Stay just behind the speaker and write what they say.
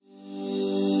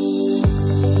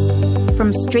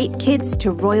From Street Kids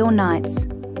to Royal Knights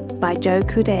by Joe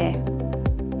Coudert.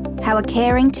 How a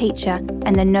caring teacher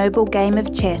and the noble game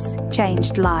of chess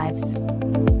changed lives.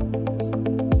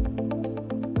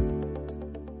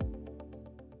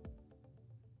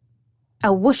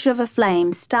 A whoosh of a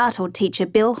flame startled teacher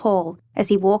Bill Hall as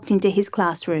he walked into his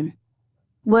classroom.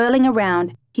 Whirling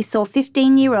around, he saw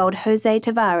 15-year-old Jose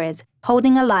Tavares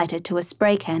holding a lighter to a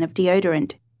spray can of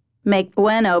deodorant. "Make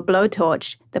bueno,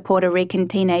 blowtorch," the Puerto Rican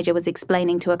teenager was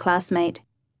explaining to a classmate.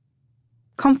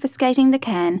 Confiscating the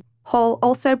can, Hall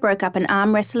also broke up an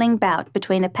arm-wrestling bout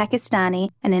between a Pakistani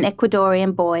and an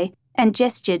Ecuadorian boy and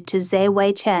gestured to Zhe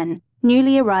Wei Chen,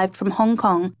 newly arrived from Hong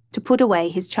Kong, to put away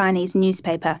his Chinese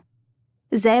newspaper.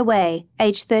 Zhe Wei,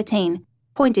 aged 13,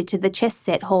 pointed to the chess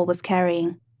set Hall was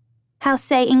carrying. "How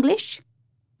say English?"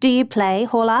 "Do you play?"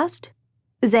 Hall asked.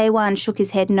 Zhe Wan shook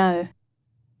his head no.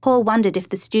 Hall wondered if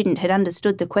the student had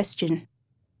understood the question.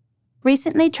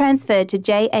 Recently transferred to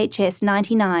JHS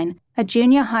 99, a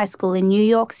junior high school in New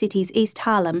York City's East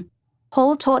Harlem,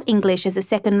 Hall taught English as a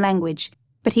second language,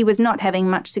 but he was not having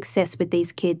much success with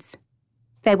these kids.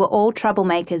 They were all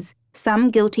troublemakers,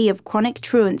 some guilty of chronic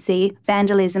truancy,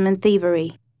 vandalism and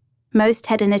thievery. Most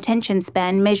had an attention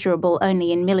span measurable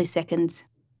only in milliseconds.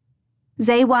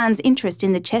 Zhe Wan's interest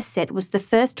in the chess set was the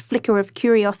first flicker of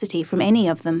curiosity from any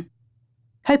of them.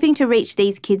 Hoping to reach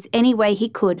these kids any way he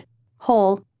could,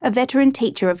 Hall, a veteran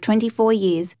teacher of 24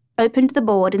 years, opened the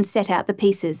board and set out the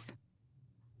pieces.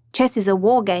 "Chess is a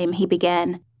war game," he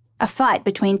began, "a fight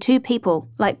between two people,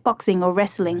 like boxing or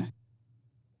wrestling."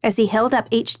 As he held up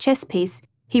each chess piece,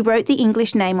 he wrote the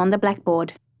English name on the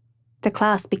blackboard. The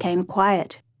class became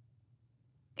quiet.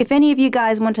 "If any of you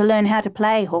guys want to learn how to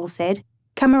play," Hall said,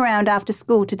 "come around after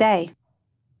school today."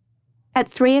 At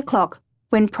 3 o'clock,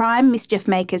 when prime mischief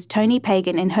makers Tony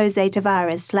Pagan and Jose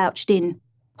Tavares slouched in,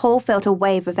 Hall felt a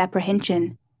wave of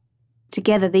apprehension.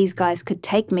 Together these guys could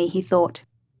take me, he thought.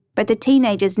 But the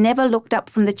teenagers never looked up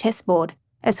from the chessboard,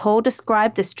 as Hall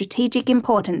described the strategic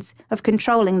importance of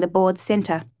controlling the board's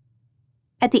centre.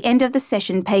 At the end of the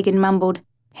session, Pagan mumbled,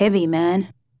 "Heavy,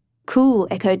 man." "Cool,"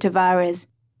 echoed Tavares.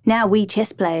 "Now we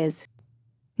chess players."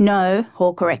 "No,"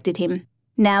 Hall corrected him.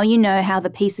 "Now you know how the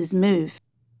pieces move."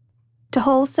 To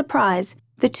Hall's surprise,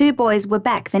 the two boys were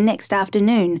back the next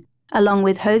afternoon, along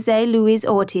with Jose Luis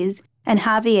Ortiz and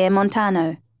Javier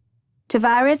Montano.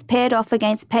 Tavares paired off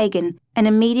against Pagan and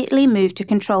immediately moved to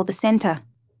control the centre.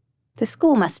 The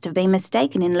school must have been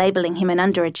mistaken in labelling him an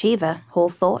underachiever, Hall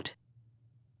thought.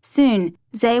 Soon,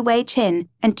 Zhe Wei Chen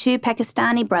and two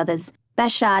Pakistani brothers,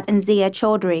 Bashat and Zia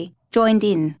Chaudhry, joined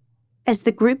in. As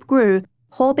the group grew,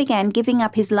 Hall began giving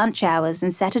up his lunch hours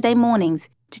and Saturday mornings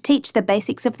to teach the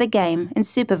basics of the game and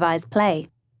supervise play.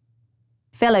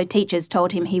 Fellow teachers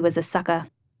told him he was a sucker.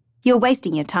 "You're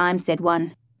wasting your time," said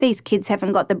one. "These kids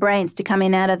haven't got the brains to come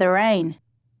in out of the rain."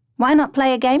 "Why not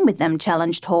play a game with them?"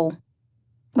 challenged Hall.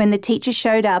 When the teacher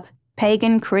showed up,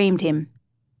 Pagan creamed him.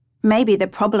 "Maybe the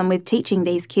problem with teaching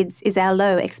these kids is our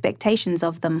low expectations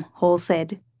of them," Hall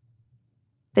said.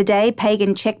 The day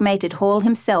Pagan checkmated Hall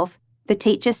himself, the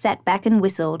teacher sat back and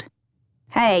whistled.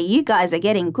 "Hey, you guys are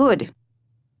getting good."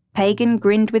 Pagan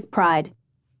grinned with pride.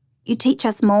 "You teach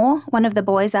us more?" one of the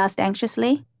boys asked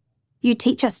anxiously. "You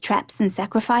teach us traps and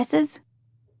sacrifices?"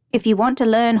 "If you want to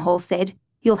learn," Hall said,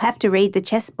 "you'll have to read the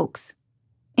chess books."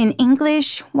 "In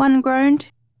English?" one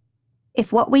groaned.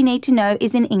 "If what we need to know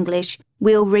is in English,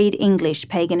 we'll read English,"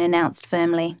 Pagan announced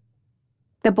firmly.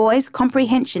 The boys'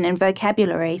 comprehension and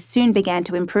vocabulary soon began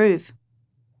to improve.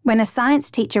 When a science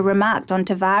teacher remarked on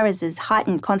Tavares's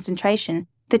heightened concentration,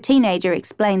 the teenager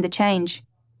explained the change.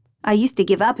 "I used to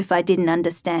give up if I didn't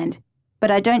understand, but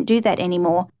I don't do that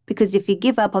anymore because if you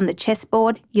give up on the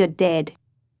chessboard, you're dead."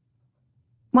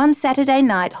 One Saturday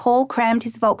night, Hall crammed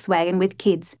his Volkswagen with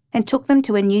kids and took them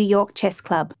to a New York chess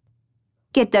club.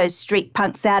 "Get those street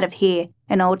punks out of here,"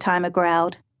 an old-timer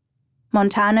growled.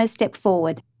 Montano stepped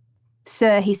forward.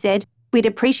 "Sir," he said, "we'd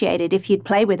appreciate it if you'd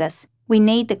play with us. We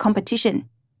need the competition."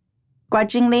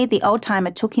 Grudgingly, the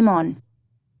old-timer took him on.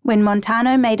 When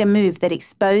Montano made a move that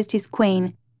exposed his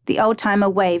queen, the old-timer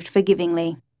waved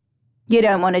forgivingly. "You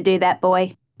don't want to do that,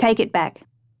 boy. Take it back."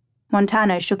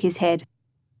 Montano shook his head.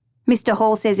 "Mr.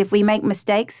 Hall says if we make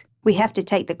mistakes, we have to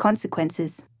take the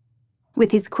consequences."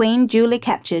 With his queen duly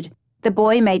captured, the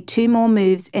boy made 2 more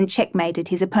moves and checkmated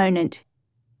his opponent.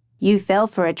 "You fell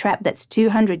for a trap that's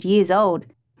 200 years old,"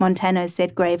 Montano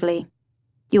said gravely.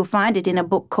 "You'll find it in a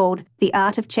book called The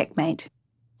Art of Checkmate."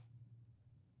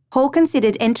 Hall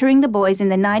considered entering the boys in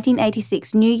the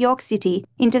 1986 New York City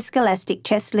Interscholastic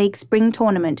Chess League Spring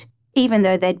Tournament, even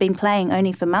though they'd been playing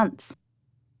only for months.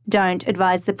 "Don't,"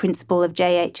 advised the principal of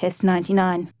JHS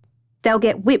 99. They'll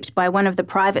get whipped by one of the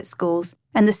private schools,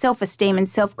 and the self-esteem and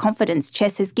self-confidence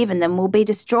chess has given them will be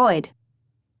destroyed.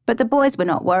 But the boys were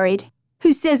not worried.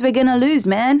 "Who says we're going to lose,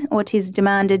 man?" Ortiz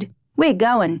demanded. "We're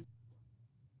going."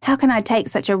 "How can I take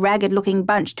such a ragged-looking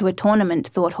bunch to a tournament?"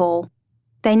 thought Hall.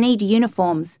 "They need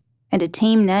uniforms and a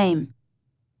team name."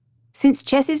 Since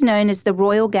chess is known as the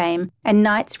royal game and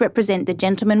knights represent the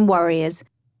gentlemen warriors,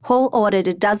 Hall ordered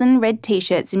a dozen red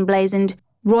T-shirts emblazoned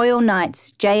Royal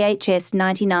Knights JHS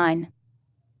 99.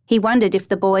 He wondered if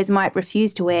the boys might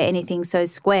refuse to wear anything so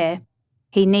square.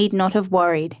 He need not have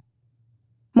worried.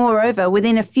 Moreover,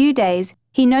 within a few days,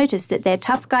 he noticed that their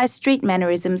tough guy street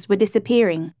mannerisms were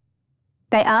disappearing.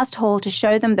 They asked Hall to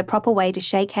show them the proper way to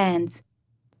shake hands.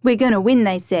 "We're going to win,"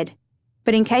 they said,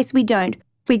 "but in case we don't,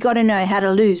 we got to know how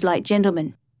to lose like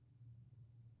gentlemen."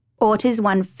 Ortiz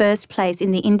won first place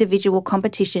in the individual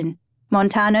competition,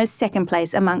 Montano's second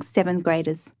place amongst 7th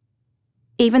graders.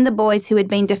 Even the boys who had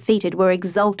been defeated were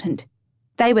exultant.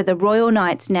 They were the Royal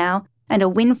Knights now, and a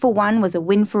win for one was a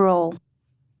win for all.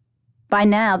 By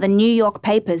now, the New York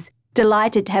papers,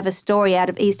 delighted to have a story out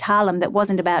of East Harlem that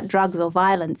wasn't about drugs or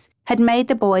violence, had made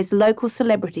the boys local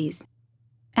celebrities.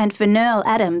 And Fernell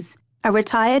Adams, a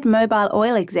retired Mobil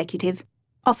oil executive,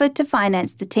 offered to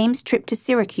finance the team's trip to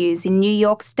Syracuse in New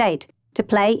York State to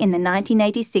play in the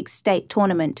 1986 state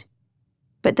tournament.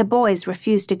 But the boys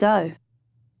refused to go.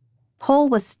 Hall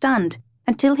was stunned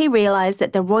until he realised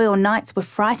that the Royal Knights were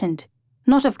frightened,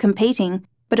 not of competing,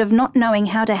 but of not knowing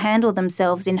how to handle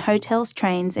themselves in hotels,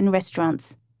 trains and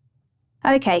restaurants.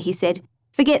 "Okay," he said,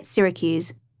 "forget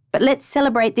Syracuse, but let's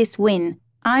celebrate this win.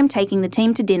 I'm taking the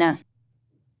team to dinner."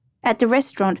 At the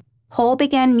restaurant, Hall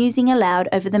began musing aloud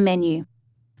over the menu.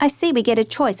 "I see we get a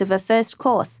choice of a first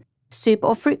course, soup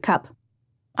or fruit cup.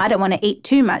 I don't want to eat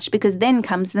too much because then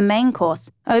comes the main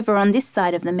course, over on this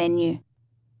side of the menu."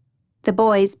 The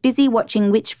boys, busy watching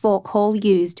which fork Hall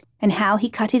used and how he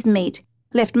cut his meat,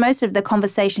 left most of the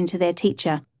conversation to their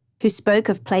teacher, who spoke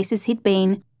of places he'd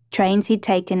been, trains he'd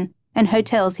taken, and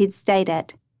hotels he'd stayed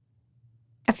at.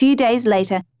 A few days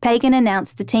later, Pagan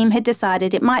announced the team had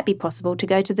decided it might be possible to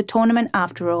go to the tournament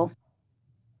after all.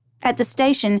 At the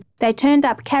station, they turned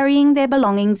up carrying their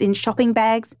belongings in shopping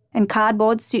bags and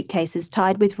cardboard suitcases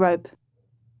tied with rope.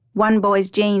 One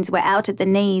boy's jeans were out at the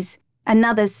knees,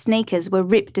 another's sneakers were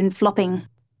ripped and flopping.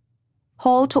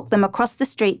 Hall took them across the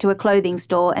street to a clothing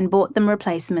store and bought them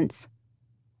replacements.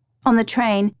 On the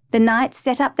train, the Knights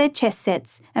set up their chess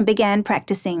sets and began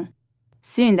practicing.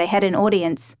 Soon they had an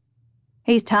audience.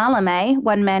 "East Harlem, eh?"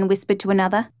 one man whispered to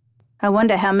another. "I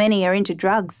wonder how many are into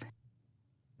drugs."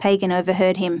 Pagan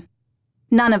overheard him.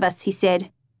 "None of us," he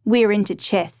said. "We're into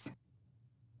chess."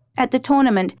 At the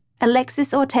tournament,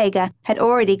 Alexis Ortega had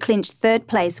already clinched 3rd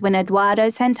place when Eduardo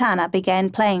Santana began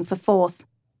playing for 4th.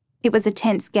 It was a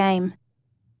tense game.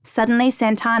 Suddenly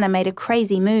Santana made a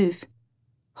crazy move.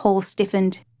 Hall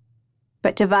stiffened.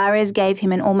 But Tavares gave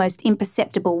him an almost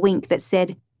imperceptible wink that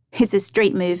said, "It's a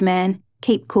street move, man.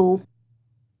 Keep cool."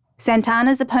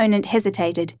 Santana's opponent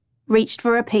hesitated, reached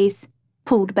for a piece,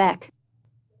 pulled back.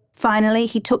 Finally,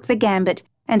 he took the gambit,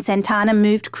 and Santana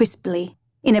moved crisply,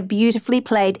 in a beautifully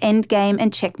played endgame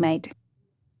and checkmate.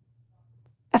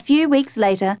 A few weeks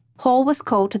later, Hall was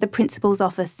called to the principal's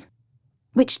office.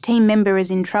 Which team member is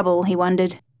in trouble, he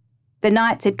wondered. The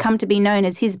Knights had come to be known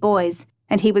as his boys,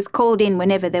 and he was called in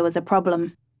whenever there was a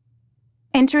problem.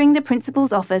 Entering the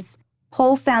principal's office,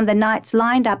 Hall found the Knights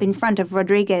lined up in front of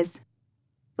Rodriguez.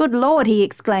 "Good Lord," he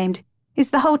exclaimed, "is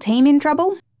the whole team in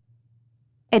trouble?"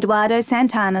 Eduardo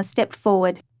Santana stepped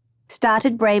forward,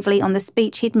 started bravely on the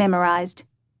speech he'd memorised,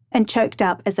 and choked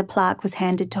up as a plaque was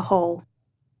handed to Hall.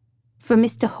 "For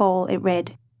Mr. Hall," it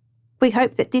read, "we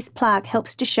hope that this plaque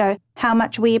helps to show how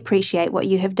much we appreciate what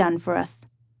you have done for us.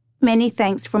 Many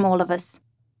thanks from all of us.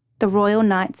 The Royal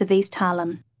Knights of East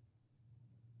Harlem."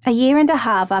 A year and a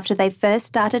half after they first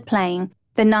started playing,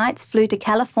 the Knights flew to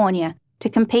California to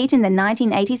compete in the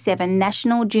 1987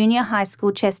 National Junior High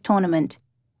School Chess Tournament.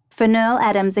 Fernell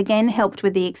Adams again helped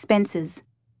with the expenses.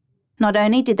 Not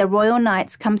only did the Royal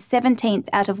Knights come 17th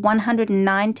out of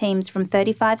 109 teams from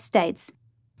 35 states,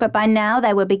 but by now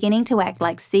they were beginning to act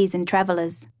like seasoned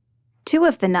travellers. 2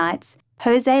 of the Knights,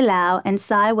 Jose Lau and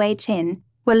Tsai Wei-Chen,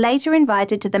 were later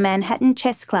invited to the Manhattan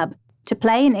Chess Club to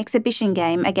play an exhibition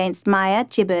game against Maya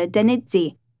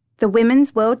Chibur-Danidze, the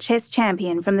women's world chess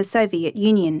champion from the Soviet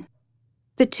Union.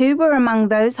 The 2 were among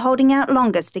those holding out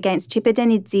longest against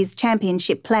Chibur-Danidze's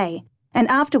championship play, and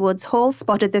afterwards Hall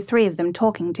spotted the 3 of them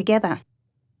talking together.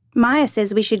 "Maya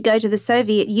says we should go to the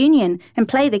Soviet Union and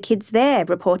play the kids there,"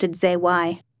 reported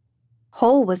ZY.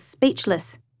 Hall was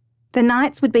speechless. The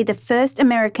Knights would be the first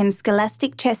American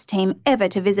scholastic chess team ever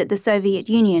to visit the Soviet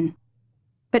Union.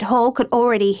 But Hall could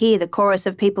already hear the chorus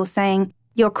of people saying,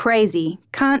 "You're crazy,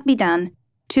 can't be done,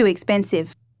 too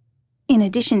expensive." In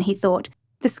addition, he thought,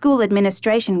 the school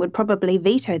administration would probably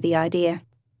veto the idea.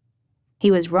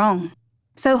 He was wrong.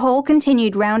 So Hall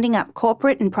continued rounding up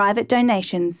corporate and private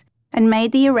donations and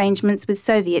made the arrangements with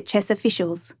Soviet chess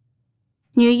officials.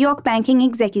 New York banking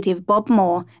executive Bob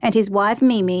Moore and his wife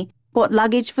Mimi bought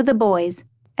luggage for the boys,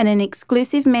 and an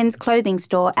exclusive men's clothing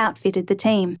store outfitted the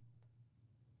team.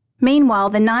 Meanwhile,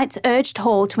 the Knights urged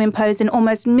Hall to impose an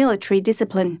almost military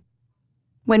discipline.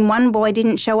 When one boy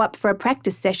didn't show up for a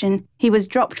practice session, he was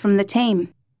dropped from the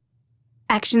team.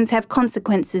 "Actions have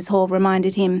consequences," Hall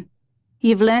reminded him.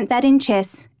 "You've learnt that in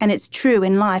chess, and it's true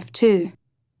in life too."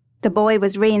 The boy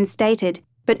was reinstated,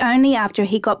 but only after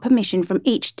he got permission from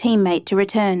each teammate to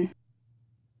return.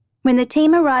 When the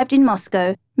team arrived in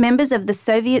Moscow, members of the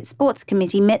Soviet Sports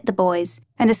Committee met the boys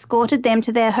and escorted them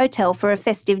to their hotel for a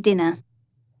festive dinner.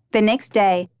 The next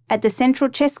day, at the Central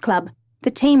Chess Club, the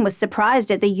team was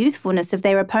surprised at the youthfulness of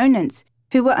their opponents,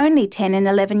 who were only 10 and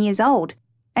 11 years old,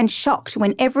 and shocked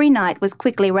when every knight was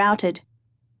quickly routed.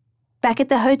 Back at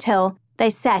the hotel, they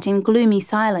sat in gloomy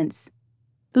silence.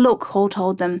 "Look," Hall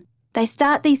told them, "they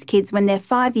start these kids when they're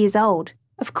 5 years old.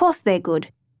 Of course they're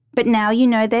good. But now you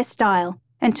know their style,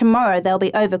 and tomorrow they'll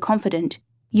be overconfident.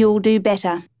 You'll do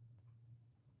better."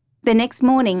 The next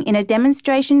morning, in a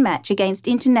demonstration match against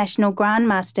international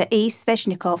Grandmaster E.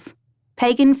 Sveshnikov,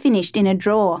 Pagan finished in a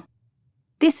draw.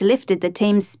 This lifted the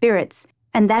team's spirits,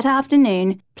 and that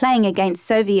afternoon, playing against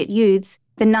Soviet youths,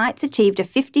 the Knights achieved a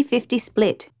 50-50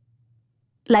 split.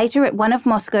 Later, at one of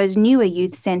Moscow's newer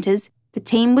youth centres, the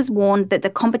team was warned that the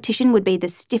competition would be the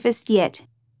stiffest yet.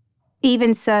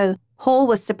 Even so, Hall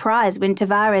was surprised when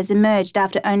Tavares emerged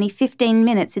after only 15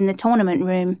 minutes in the tournament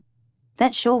room.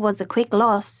 "That sure was a quick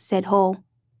loss," said Hall.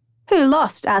 "Who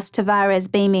lost?" asked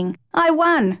Tavares, beaming. "I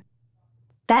won."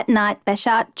 That night,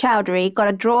 Bashar Chowdhury got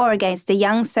a draw against a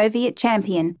young Soviet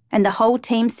champion, and the whole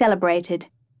team celebrated.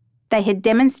 They had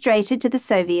demonstrated to the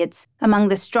Soviets, among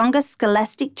the strongest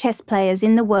scholastic chess players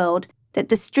in the world, that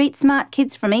the street-smart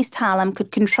kids from East Harlem could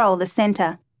control the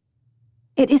centre.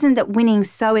 "It isn't that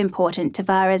winning's so important,"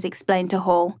 Tavares explained to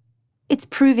Hall. "It's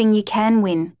proving you can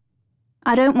win.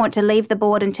 I don't want to leave the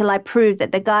board until I prove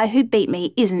that the guy who beat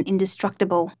me isn't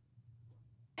indestructible."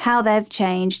 How they've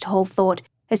changed, Hall thought,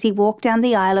 as he walked down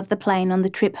the aisle of the plane on the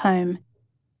trip home.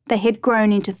 They had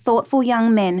grown into thoughtful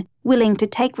young men, willing to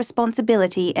take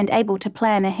responsibility and able to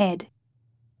plan ahead.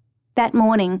 That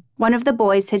morning, one of the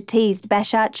boys had teased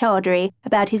Bashar Chowdhury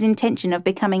about his intention of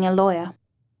becoming a lawyer.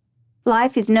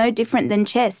 "Life is no different than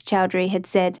chess," Chowdhury had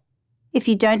said. "If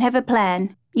you don't have a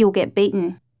plan, you'll get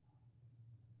beaten."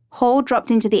 Hall dropped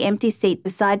into the empty seat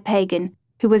beside Pagan,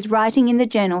 who was writing in the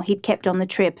journal he'd kept on the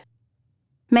trip.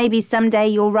 "Maybe someday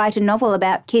you'll write a novel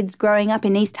about kids growing up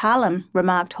in East Harlem,"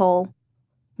 remarked Hall.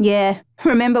 "Yeah,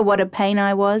 remember what a pain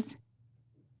I was?"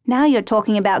 "Now you're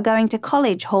talking about going to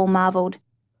college," Hall marvelled.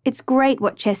 "It's great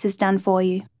what chess has done for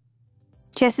you."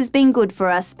 "Chess has been good for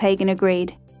us," Pagan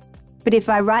agreed. "But if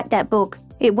I write that book,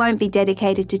 it won't be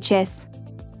dedicated to chess.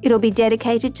 It'll be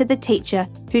dedicated to the teacher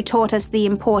who taught us the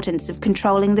importance of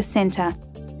controlling the centre,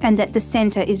 and that the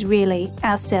centre is really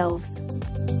ourselves."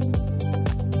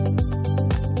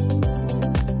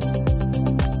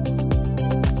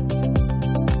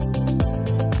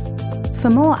 For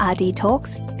more RD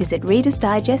Talks, visit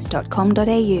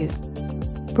readersdigest.com.au.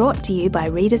 Brought to you by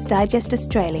Reader's Digest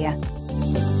Australia.